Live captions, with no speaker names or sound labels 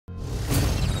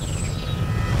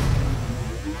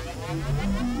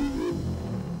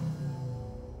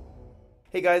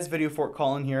Hey guys, VideoFort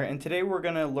Colin here, and today we're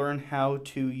going to learn how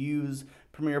to use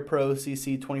Premiere Pro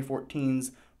CC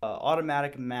 2014's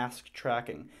automatic mask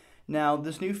tracking. Now,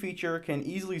 this new feature can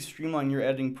easily streamline your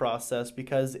editing process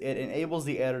because it enables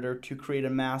the editor to create a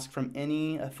mask from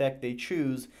any effect they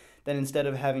choose, then instead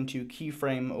of having to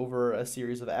keyframe over a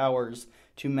series of hours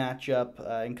to match up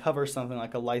and cover something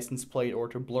like a license plate or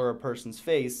to blur a person's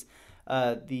face,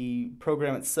 the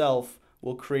program itself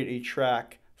will create a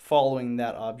track following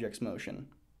that object's motion.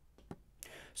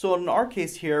 So in our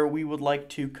case here, we would like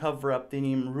to cover up the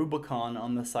name Rubicon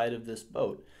on the side of this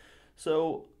boat.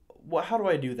 So how do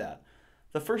I do that?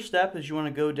 The first step is you want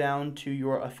to go down to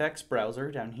your effects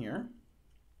browser down here,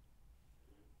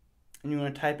 and you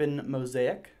want to type in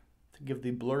Mosaic to give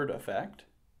the blurred effect.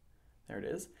 There it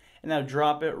is. And now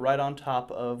drop it right on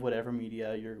top of whatever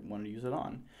media you want to use it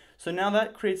on. So now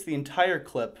that creates the entire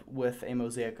clip with a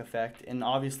mosaic effect, and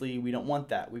obviously we don't want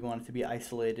that. We want it to be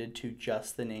isolated to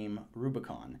just the name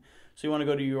Rubicon. So you want to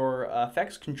go to your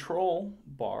effects control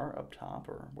bar up top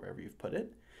or wherever you've put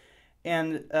it.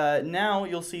 And now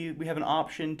you'll see we have an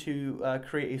option to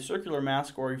create a circular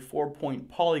mask or a 4-point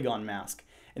polygon mask.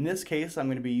 In this case, I'm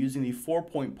going to be using the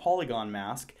 4-point polygon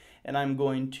mask, and I'm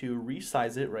going to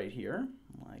resize it right here,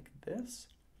 like this.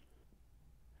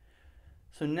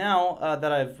 So now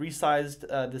that I've resized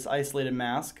this isolated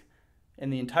mask,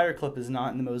 and the entire clip is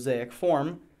not in the mosaic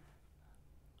form,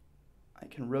 I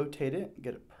can rotate it,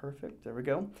 get it perfect, there we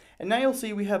go. And now you'll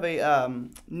see we have a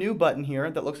new button here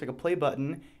that looks like a play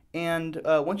button, and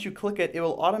once you click it, it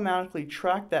will automatically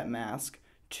track that mask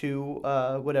to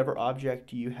whatever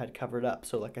object you had covered up.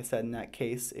 So like I said, in that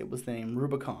case, it was the name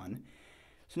Rubicon.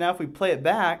 So now if we play it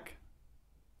back,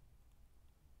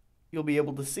 you'll be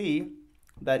able to see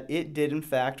that it did in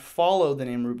fact follow the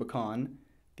name Rubicon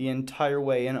the entire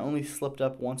way and only slipped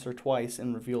up once or twice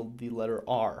and revealed the letter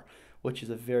R, which is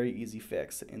a very easy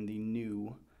fix in the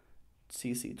new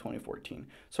CC 2014.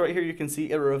 So right here you can see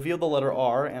it revealed the letter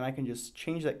R, and I can just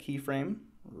change that keyframe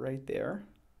right there,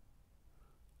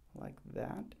 like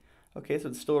that. Okay, so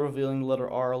it's still revealing the letter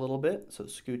R a little bit, so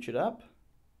scooch it up.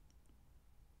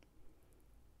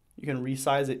 You can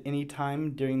resize it any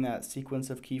time during that sequence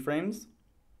of keyframes.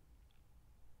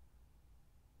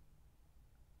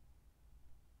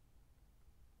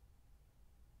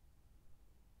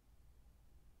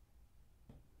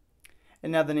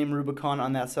 And now the name Rubicon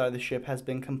on that side of the ship has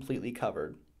been completely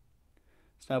covered.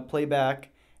 So now play back,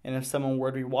 and if someone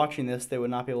were to be watching this, they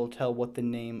would not be able to tell what the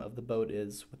name of the boat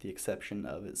is, with the exception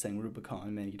of it saying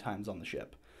Rubicon many times on the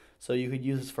ship. So you could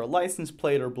use this for a license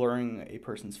plate or blurring a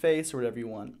person's face or whatever you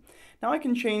want. Now I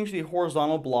can change the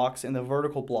horizontal blocks and the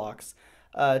vertical blocks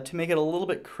to make it a little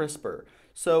bit crisper.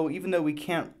 So even though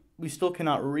we still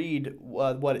cannot read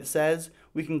what it says,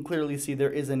 we can clearly see there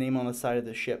is a name on the side of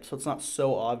the ship, so it's not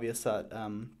so obvious that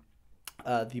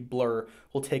the blur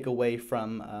will take away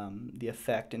from the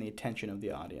effect and the attention of the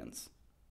audience.